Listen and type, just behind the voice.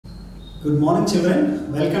Good morning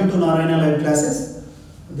children, welcome to Narayana Live Classes.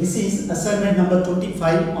 This is assignment number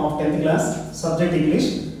 25 of 10th class, subject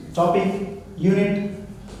English, topic Unit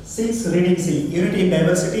 6 Reading C, Unity in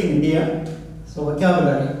Diversity in India. So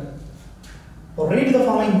vocabulary. Read the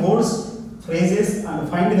following words, phrases and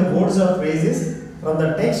find the words or phrases from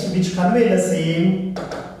the text which convey the same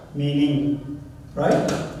meaning. Right?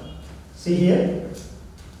 See here.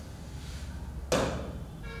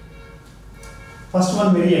 First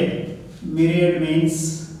one, myriad. Myriad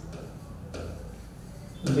means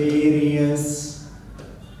various,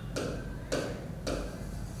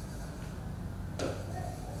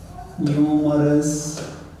 numerous,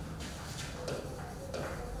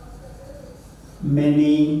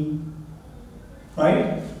 many,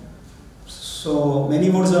 right? So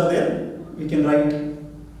many words are there, we can write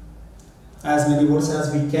as many words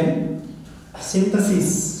as we can.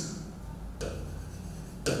 Synthesis,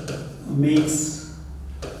 mix,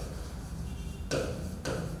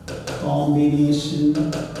 combination,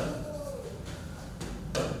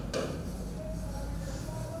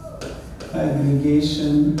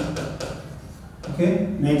 aggregation. Okay,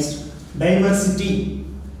 next, diversity.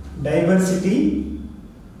 Diversity,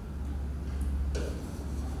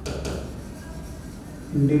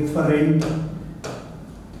 different,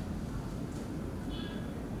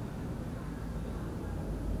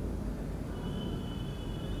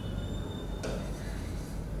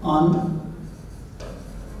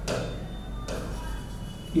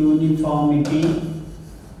 uniformity,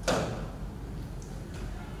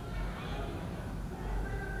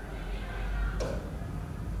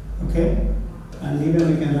 okay, and even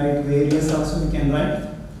we can write various also, we can write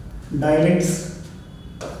dialects,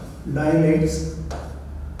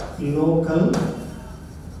 local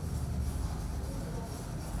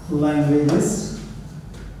languages,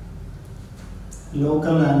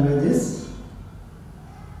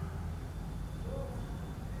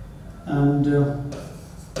 and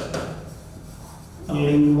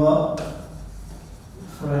lingua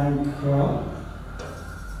franca.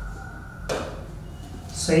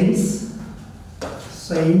 Saints,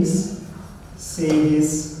 sages,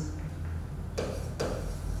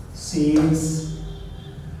 saints,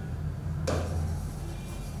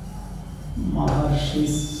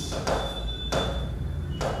 maharshis.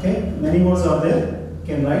 Okay, many words are there, you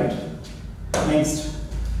can write. Next,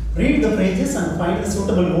 read the phrases and find the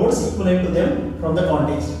suitable words equivalent to them from the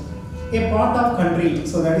context. A part of country,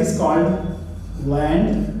 so that is called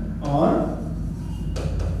land or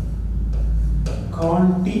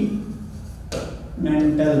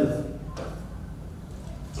continental.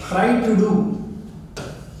 Try to do,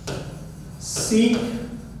 seek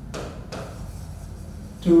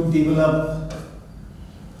to develop.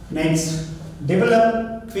 Next,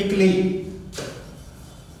 develop quickly,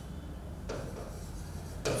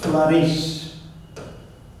 flourish,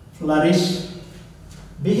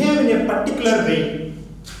 behave in a particular way.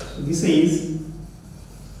 So this is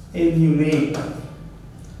emulate.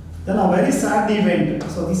 Then a very sad event.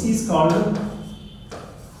 So this is called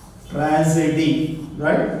tragedy.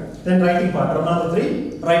 Right? Then writing part. Row number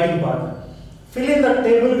 3, writing part. Fill in the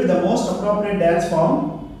table with the most appropriate dance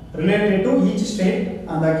form related to each state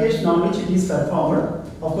and the occasion on which it is performed.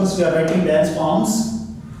 Of course, we are writing dance forms.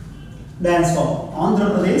 Dance form.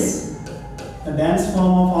 Andhra Pradesh. The dance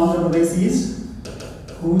form of Andhra Pradesh is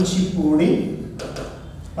Kuchipudi.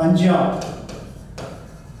 Punjab,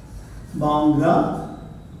 Bhangra,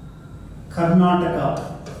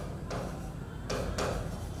 Karnataka,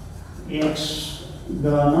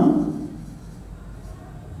 Yakshganam,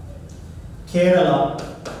 Kerala,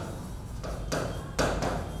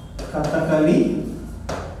 Kathakali,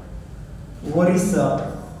 Orissa,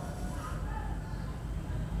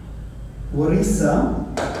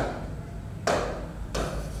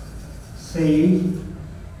 say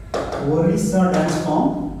Orissa dance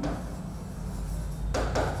form,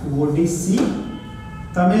 Odissi,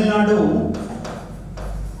 Tamil Nadu,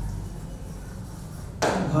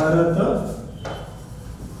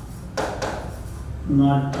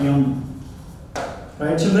 Bharatanatyam.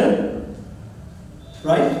 Right children?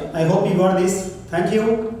 Right? I hope you got this. Thank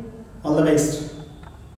you. All the best.